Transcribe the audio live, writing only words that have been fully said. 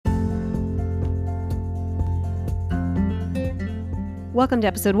Welcome to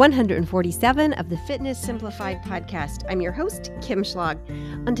episode 147 of the Fitness Simplified podcast. I'm your host, Kim Schlag.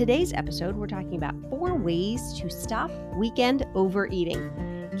 On today's episode, we're talking about 4 ways to stop weekend overeating.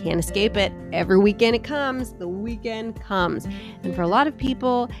 Can't escape it. Every weekend it comes. The weekend comes. And for a lot of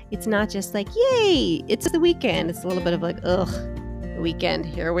people, it's not just like, yay, it's the weekend. It's a little bit of like, ugh, the weekend,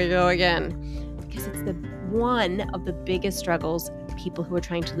 here we go again. Because it's one of the biggest struggles people who are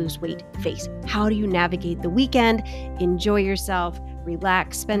trying to lose weight face. How do you navigate the weekend, enjoy yourself,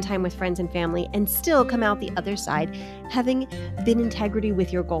 relax, spend time with friends and family, and still come out the other side having been integrity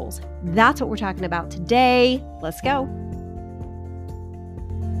with your goals? That's what we're talking about today. Let's go.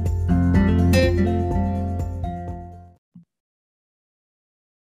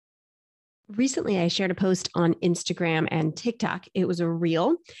 Recently, I shared a post on Instagram and TikTok. It was a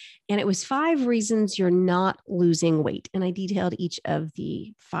reel, and it was 5 reasons you're not losing weight. And I detailed each of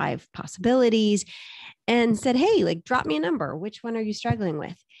the 5 possibilities and said, hey, drop me a number. Which one are you struggling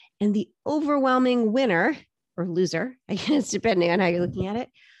with? And the overwhelming winner or loser, I guess, depending on how you're looking at it,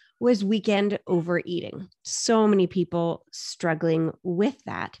 was weekend overeating. So many people struggling with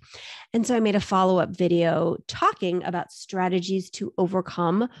that. And so I made a follow-up video talking about strategies to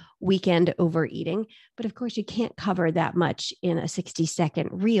overcome weekend overeating. But of course, you can't cover that much in a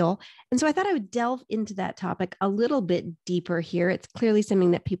 60-second reel. And so I thought I would delve into that topic a little bit deeper here. It's clearly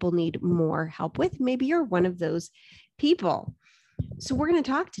something that people need more help with. Maybe you're one of those people. So we're going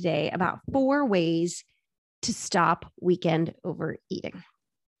to talk today about 4 ways to stop weekend overeating.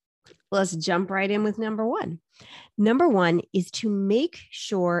 Let's jump right in with number 1. Number 1 is to make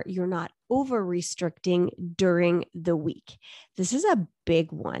sure you're not over restricting during the week. This is a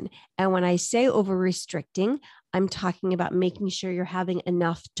big one. And when I say over restricting, I'm talking about making sure you're having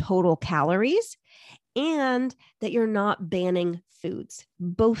enough total calories and that you're not banning foods.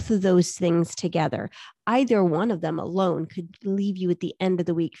 Both of those things together, either one of them alone could leave you at the end of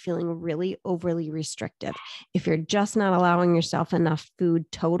the week feeling really overly restrictive. If you're just not allowing yourself enough food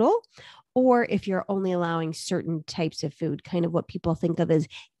total, or if you're only allowing certain types of food, kind of what people think of as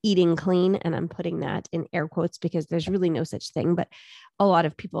eating clean. And I'm putting that in air quotes because there's really no such thing, but a lot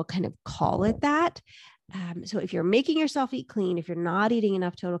of people kind of call it that. So if you're making yourself eat clean, if you're not eating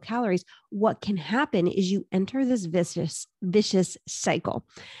enough total calories, what can happen is you enter this vicious cycle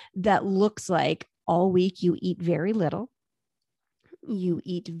that looks like all week you eat very little, you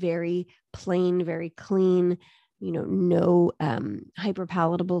eat very plain, very clean, no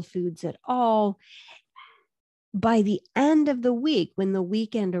hyperpalatable foods at all. By the end of the week, when the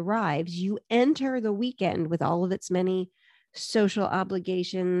weekend arrives, you enter the weekend with all of its many social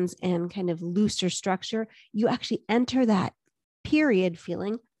obligations and kind of looser structure. You actually enter that period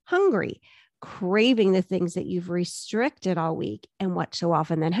feeling hungry, craving the things that you've restricted all week. And what so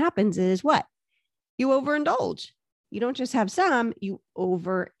often then happens is what? You overindulge. You don't just have some, you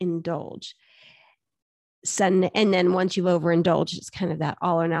overindulge. And then once you've overindulged, it's kind of that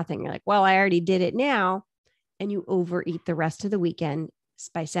all or nothing. You're like, well, I already did it now. And you overeat the rest of the weekend.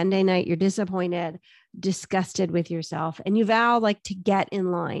 By Sunday night, you're disappointed, disgusted with yourself, and you vow to get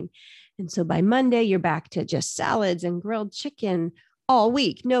in line. And so by Monday, you're back to just salads and grilled chicken all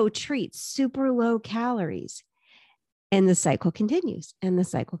week, no treats, super low calories. And the cycle continues, and the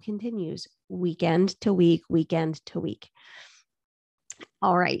cycle continues weekend to week, weekend to week.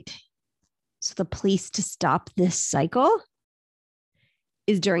 All right. So the place to stop this cycle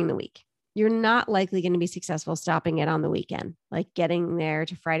is during the week. You're not likely going to be successful stopping it on the weekend, like getting there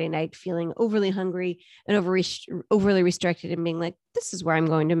to Friday night, feeling overly hungry and overly restricted and being like, this is where I'm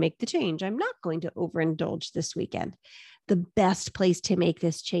going to make the change. I'm not going to overindulge this weekend. The best place to make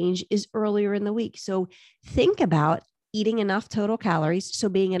this change is earlier in the week. So think about eating enough total calories. So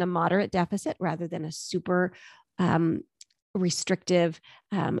being in a moderate deficit rather than a super restrictive,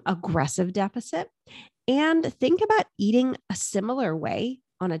 aggressive deficit. And think about eating a similar way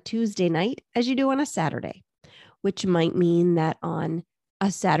on a Tuesday night as you do on a Saturday, which might mean that on a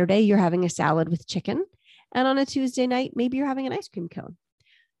Saturday, you're having a salad with chicken. And on a Tuesday night, maybe you're having an ice cream cone.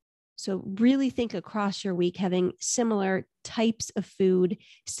 So really think across your week, having similar types of food,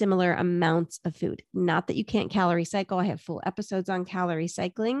 similar amounts of food. Not that you can't calorie cycle. I have full episodes on calorie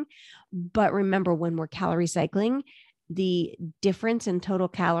cycling. But remember, when we're calorie cycling, the difference in total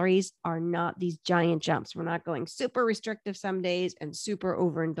calories are not these giant jumps. We're not going super restrictive some days and super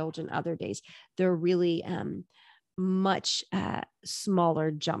overindulgent other days. They're really much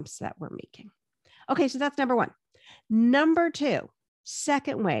smaller jumps that we're making. Okay, so that's number 1. Number 2,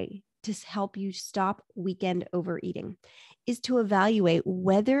 second way to help you stop weekend overeating is to evaluate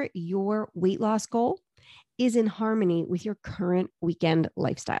whether your weight loss goal is in harmony with your current weekend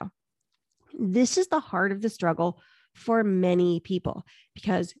lifestyle. This is the heart of the struggle for many people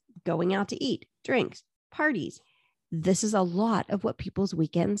because going out to eat, drinks, parties, this is a lot of what people's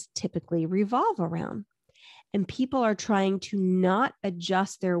weekends typically revolve around. And people are trying to not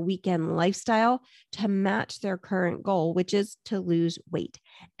adjust their weekend lifestyle to match their current goal, which is to lose weight.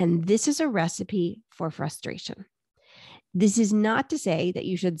 And this is a recipe for frustration. This is not to say that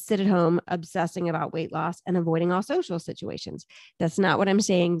you should sit at home obsessing about weight loss and avoiding all social situations. That's not what I'm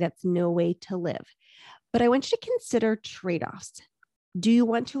saying. That's no way to live. But I want you to consider trade-offs. Do you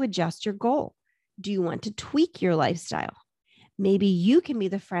want to adjust your goal? Do you want to tweak your lifestyle? Maybe you can be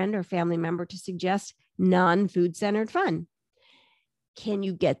the friend or family member to suggest non-food centered fun. Can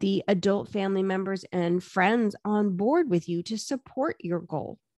you get the adult family members and friends on board with you to support your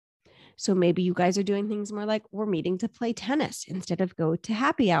goal? So maybe you guys are doing things more like we're meeting to play tennis instead of go to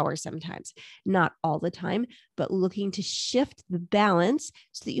happy hour sometimes, not all the time, but looking to shift the balance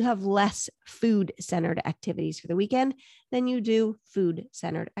so that you have less food centered activities for the weekend than you do food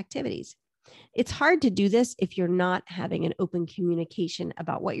centered activities. It's hard to do this if you're not having an open communication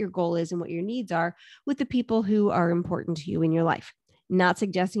about what your goal is and what your needs are with the people who are important to you in your life. Not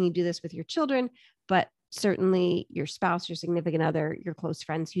suggesting you do this with your children, but certainly your spouse, your significant other, your close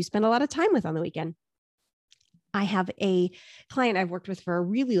friends who you spend a lot of time with on the weekend. I have a client I've worked with for a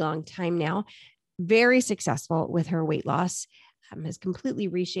really long time now, very successful with her weight loss, has completely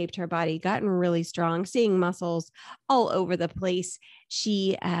reshaped her body, gotten really strong, seeing muscles all over the place.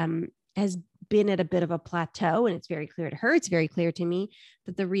 She has been at a bit of a plateau, and it's very clear to her. It's very clear to me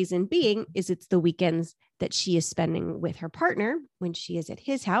that the reason being is it's the weekends that she is spending with her partner when she is at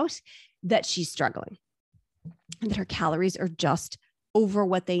his house that she's struggling, and that her calories are just over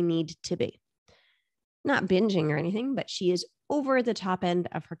what they need to be. Not binging or anything, but she is over the top end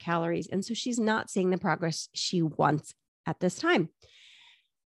of her calories. And so she's not seeing the progress she wants at this time.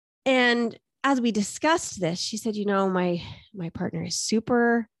 And as we discussed this, she said, my partner is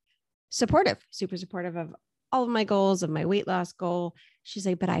super supportive of all of my goals, of my weight loss goal. She's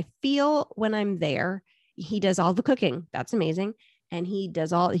like, but I feel when I'm there, he does all the cooking. That's amazing. And he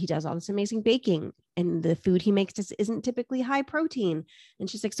does all this amazing baking, and the food he makes isn't typically high protein. And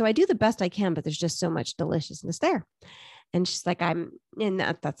she's like, so I do the best I can, but there's just so much deliciousness there. And she's like,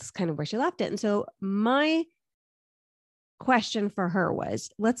 that's kind of where she left it. And so my question for her was,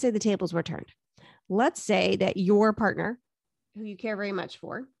 let's say the tables were turned. Let's say that your partner, who you care very much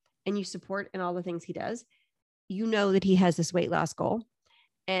for, and you support in all the things he does, you know that he has this weight loss goal,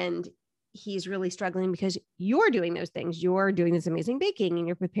 and he's really struggling because you're doing those things. You're doing this amazing baking, and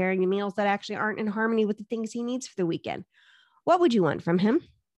you're preparing the meals that actually aren't in harmony with the things he needs for the weekend. What would you want from him?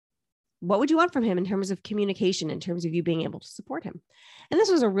 What would you want from him in terms of communication, in terms of you being able to support him? And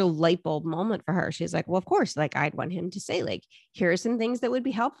this was a real light bulb moment for her. She's like, well, of course, I'd want him to say, here are some things that would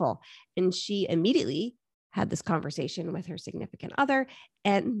be helpful. And she immediately had this conversation with her significant other.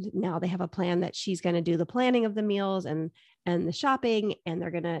 And now they have a plan that she's going to do the planning of the meals and the shopping, and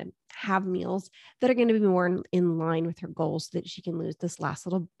they're going to have meals that are going to be more in line with her goals so that she can lose this last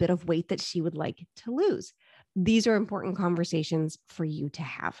little bit of weight that she would like to lose. These are important conversations for you to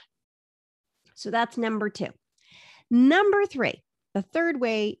have. So that's number 2. Number 3, the third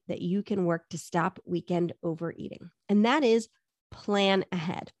way that you can work to stop weekend overeating, and that is plan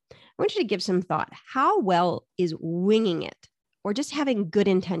ahead. I want you to give some thought. How well is winging it or just having good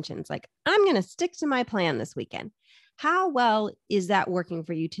intentions? I'm going to stick to my plan this weekend. How well is that working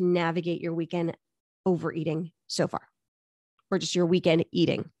for you to navigate your weekend overeating so far, or just your weekend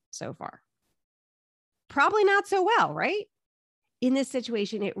eating so far? Probably not so well, right? In this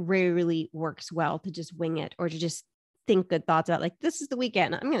situation, it rarely works well to just wing it or to just think good thoughts about this is the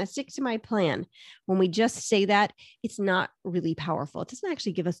weekend, I'm going to stick to my plan. When we just say that, it's not really powerful. It doesn't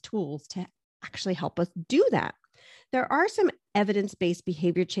actually give us tools to actually help us do that. There are some evidence-based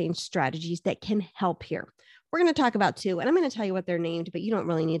behavior change strategies that can help here. We're going to talk about 2, and I'm going to tell you what they're named, but you don't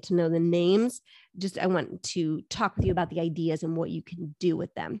really need to know the names. I want to talk with you about the ideas and what you can do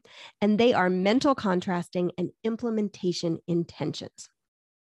with them. And they are mental contrasting and implementation intentions.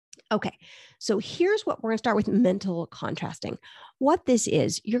 Okay, so here's what we're going to start with: mental contrasting. What this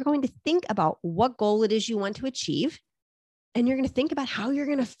is, you're going to think about what goal it is you want to achieve, and you're going to think about how you're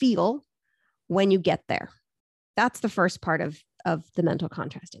going to feel when you get there. That's the first part of the mental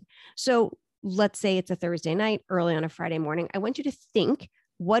contrasting. So let's say it's a Thursday night, early on a Friday morning. I want you to think,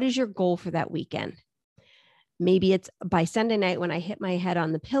 what is your goal for that weekend? Maybe it's by Sunday night when I hit my head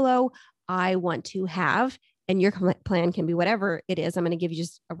on the pillow, I want to have, and your plan can be whatever it is. I'm going to give you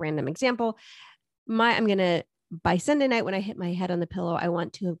just a random example. By Sunday night when I hit my head on the pillow, I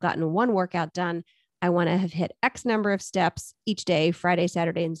want to have gotten 1 workout done, I want to have hit X number of steps each day, Friday,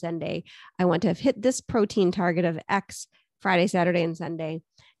 Saturday, and Sunday. I want to have hit this protein target of X Friday, Saturday, and Sunday.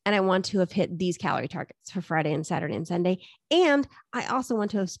 And I want to have hit these calorie targets for Friday and Saturday and Sunday. And I also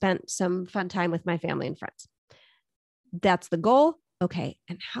want to have spent some fun time with my family and friends. That's the goal. Okay.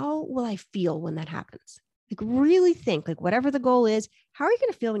 And how will I feel when that happens? Like really think, like whatever the goal is, how are you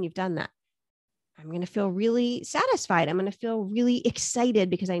going to feel when you've done that? I'm going to feel really satisfied. I'm going to feel really excited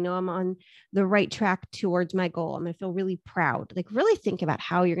because I know I'm on the right track towards my goal. I'm going to feel really proud. Like really think about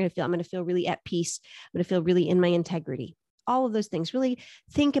how you're going to feel. I'm going to feel really at peace. I'm going to feel really in my integrity. All of those things. Really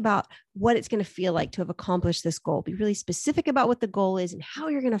think about what it's going to feel like to have accomplished this goal. Be really specific about what the goal is and how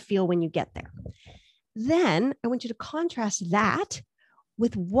you're going to feel when you get there. Then I want you to contrast that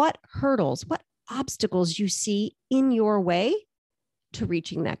with what hurdles, what obstacles you see in your way to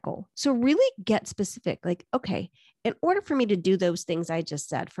reaching that goal. So really get specific. Like, okay, in order for me to do those things I just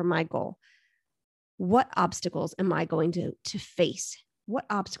said for my goal, what obstacles am I going to face? What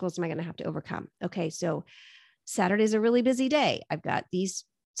obstacles am I going to have to overcome? Okay, so Saturday's a really busy day. I've got these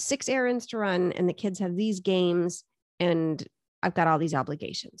 6 errands to run and the kids have these games and I've got all these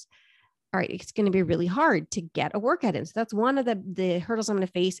obligations. All right, it's going to be really hard to get a workout in. So that's one of the hurdles I'm going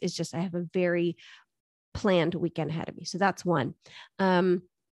to face is just I have a very planned weekend ahead of me. So that's one. The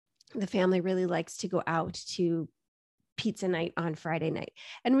family really likes to go out to pizza night on Friday night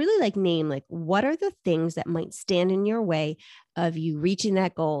and really like name like what are the things that might stand in your way of you reaching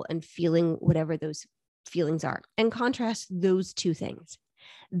that goal and feeling whatever those feelings are, and contrast those two things.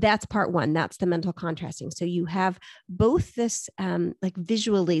 That's part one. That's the mental contrasting. So you have both this like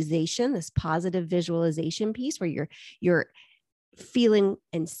visualization, this positive visualization piece where you're feeling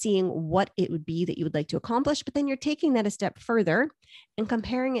and seeing what it would be that you would like to accomplish, but then you're taking that a step further and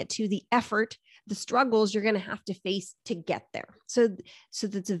comparing it to the effort, the struggles you're going to have to face to get there. So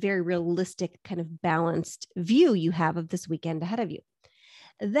that's a very realistic kind of balanced view you have of this weekend ahead of you.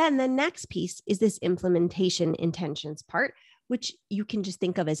 Then the next piece is this implementation intentions part, which you can just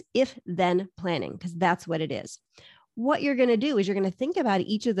think of as if-then planning, because that's what it is. What you're going to do is you're going to think about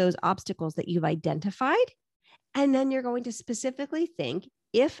each of those obstacles that you've identified, and then you're going to specifically think,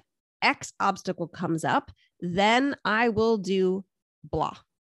 if X obstacle comes up, then I will do blah.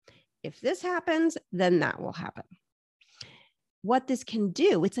 If this happens, then that will happen. What this can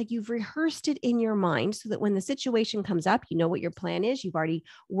do, it's like you've rehearsed it in your mind so that when the situation comes up, you know what your plan is. You've already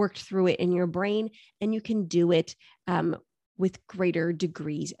worked through it in your brain and you can do it with greater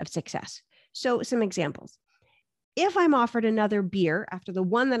degrees of success. So some examples. If I'm offered another beer after the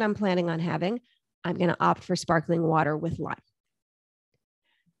one that I'm planning on having, I'm going to opt for sparkling water with lime.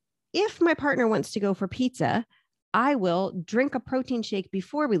 If my partner wants to go for pizza, I will drink a protein shake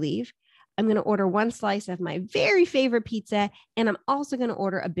before we leave. I'm going to order one slice of my very favorite pizza, and I'm also going to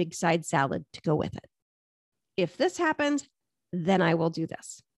order a big side salad to go with it. If this happens, then I will do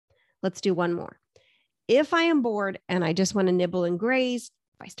this. Let's do one more. If I am bored and I just want to nibble and graze,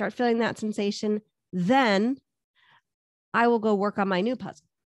 if I start feeling that sensation, then I will go work on my new puzzle.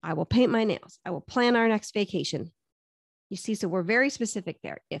 I will paint my nails. I will plan our next vacation. You see, so we're very specific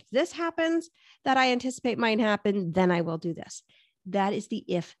there. If this happens that I anticipate might happen, then I will do this. That is the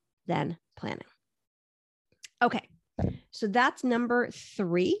if-then planning. Okay, so that's number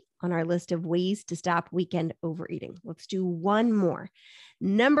 3 on our list of ways to stop weekend overeating. Let's do one more.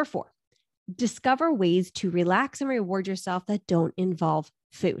 Number 4, discover ways to relax and reward yourself that don't involve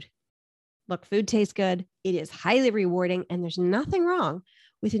food. Look, food tastes good. It is highly rewarding, and there's nothing wrong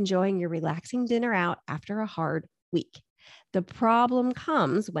with enjoying your relaxing dinner out after a hard week. The problem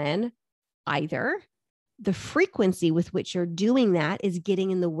comes when either the frequency with which you're doing that is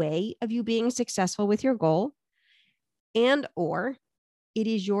getting in the way of you being successful with your goal, and or it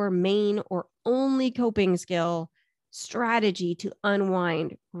is your main or only coping skill strategy to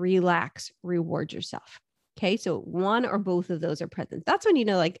unwind, relax, reward yourself. Okay, so one or both of those are present. That's when you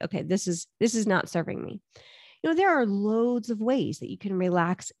know, like, okay, this is not serving me. You know, there are loads of ways that you can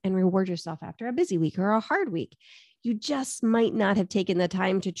relax and reward yourself after a busy week or a hard week. You just might not have taken the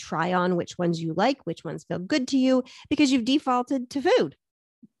time to try on which ones you like, which ones feel good to you, because you've defaulted to food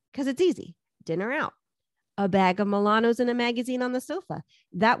because it's easy. Dinner out, a bag of Milanos and a magazine on the sofa.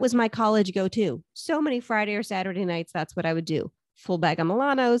 That was my college go-to. So many Friday or Saturday nights, that's what I would do. Full bag of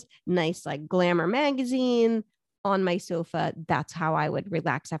Milanos, nice like glamour magazine on my sofa. That's how I would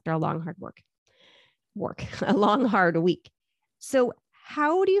relax after a long, hard a long, hard week. So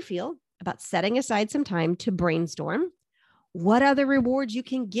how do you feel about setting aside some time to brainstorm what other rewards you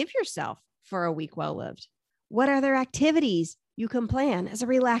can give yourself for a week well lived? What other activities you can plan as a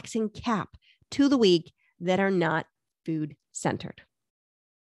relaxing cap to the week that are not food centered?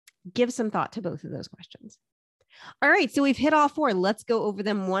 Give some thought to both of those questions. All right, so we've hit all 4. Let's go over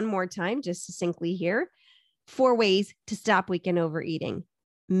them one more time, just succinctly here. 4 ways to stop weekend overeating.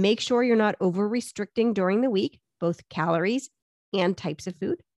 Make sure you're not over-restricting during the week, both calories and types of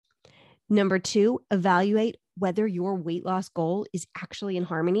food. Number 2, evaluate whether your weight loss goal is actually in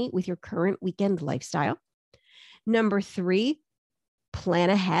harmony with your current weekend lifestyle. Number 3, plan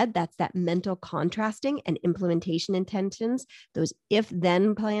ahead. That's that mental contrasting and implementation intentions, those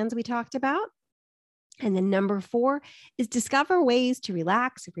if-then plans we talked about. And then number 4 is discover ways to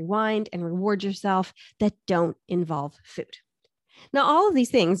relax, rewind, and reward yourself that don't involve food. Now, all of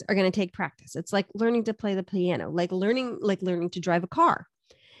these things are going to take practice. It's like learning to play the piano, like learning to drive a car.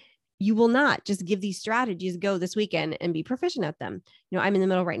 You will not just give these strategies a go this weekend and be proficient at them. I'm in the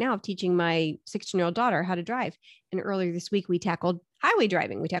middle right now of teaching my 16-year-old daughter how to drive. And earlier this week, we tackled highway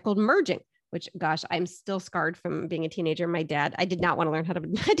driving. We tackled merging, which, gosh, I'm still scarred from being a teenager. My dad, I did not want to learn how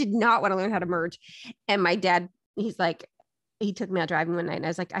to merge. And my dad, he took me out driving one night and I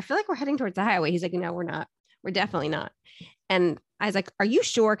was like, I feel like we're heading towards the highway. He's like, no, we're not. We're definitely not. And I was like, are you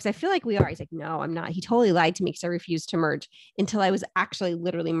sure? Because I feel like we are. He's like, no, I'm not. He totally lied to me because I refused to merge until I was actually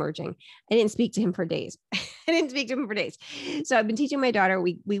literally merging. I didn't speak to him for days. So I've been teaching my daughter.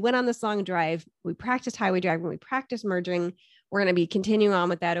 We went on this long drive. We practiced highway driving. We practiced merging. We're going to be continuing on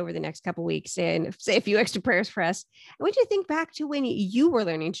with that over the next couple of weeks and say a few extra prayers for us. I want you to think back to when you were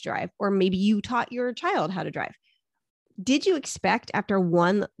learning to drive, or maybe you taught your child how to drive. Did you expect after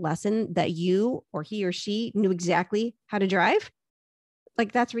one lesson that you or he or she knew exactly how to drive?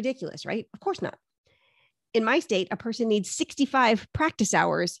 Like, that's ridiculous, right? Of course not. In my state, a person needs 65 practice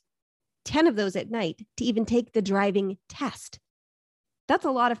hours, 10 of those at night, to even take the driving test. That's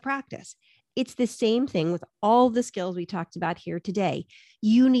a lot of practice. It's the same thing with all the skills we talked about here today.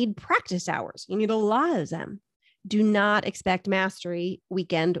 You need practice hours. You need a lot of them. Do not expect mastery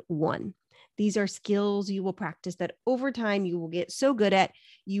weekend 1. These are skills you will practice that over time you will get so good at,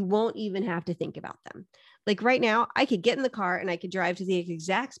 you won't even have to think about them. Like right now, I could get in the car and I could drive to the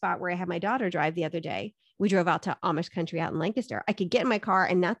exact spot where I had my daughter drive the other day. We drove out to Amish country out in Lancaster. I could get in my car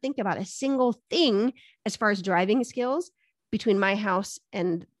and not think about a single thing as far as driving skills between my house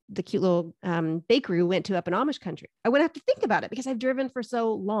and the cute little bakery we went to up in Amish country. I wouldn't have to think about it because I've driven for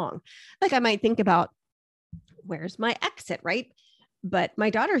so long. Like I might think about, where's my exit, right? But my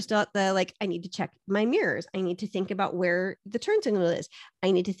daughter's still at the, I need to check my mirrors. I need to think about where the turn signal is.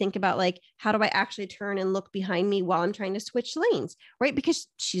 I need to think about how do I actually turn and look behind me while I'm trying to switch lanes, right? Because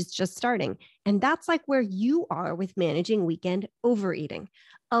she's just starting. And that's where you are with managing weekend overeating.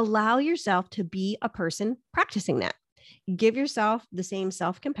 Allow yourself to be a person practicing that. Give yourself the same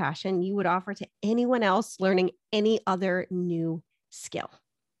self-compassion you would offer to anyone else learning any other new skill.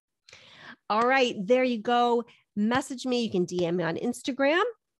 All right, there you go. Message me. You can DM me on Instagram.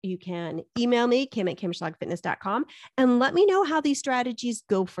 You can email me, kim@kimschlagfitness.com, and let me know how these strategies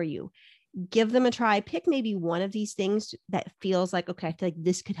go for you. Give them a try. Pick maybe one of these things that feels like, okay, I feel like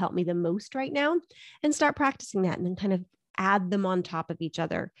this could help me the most right now, and start practicing that and then kind of add them on top of each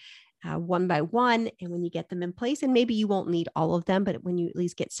other. One by one. And when you get them in place, and maybe you won't need all of them, but when you at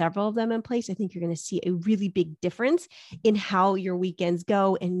least get several of them in place, I think you're going to see a really big difference in how your weekends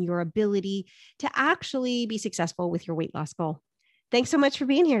go and your ability to actually be successful with your weight loss goal. Thanks so much for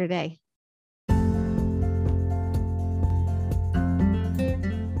being here today.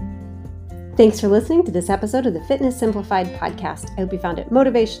 Thanks for listening to this episode of the Fitness Simplified podcast. I hope you found it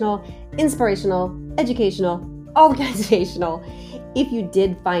motivational, inspirational, educational, organizational. If you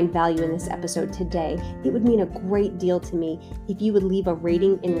did find value in this episode today, it would mean a great deal to me if you would leave a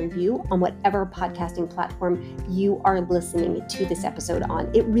rating and review on whatever podcasting platform you are listening to this episode on.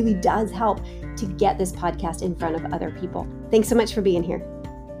 It really does help to get this podcast in front of other people. Thanks so much for being here.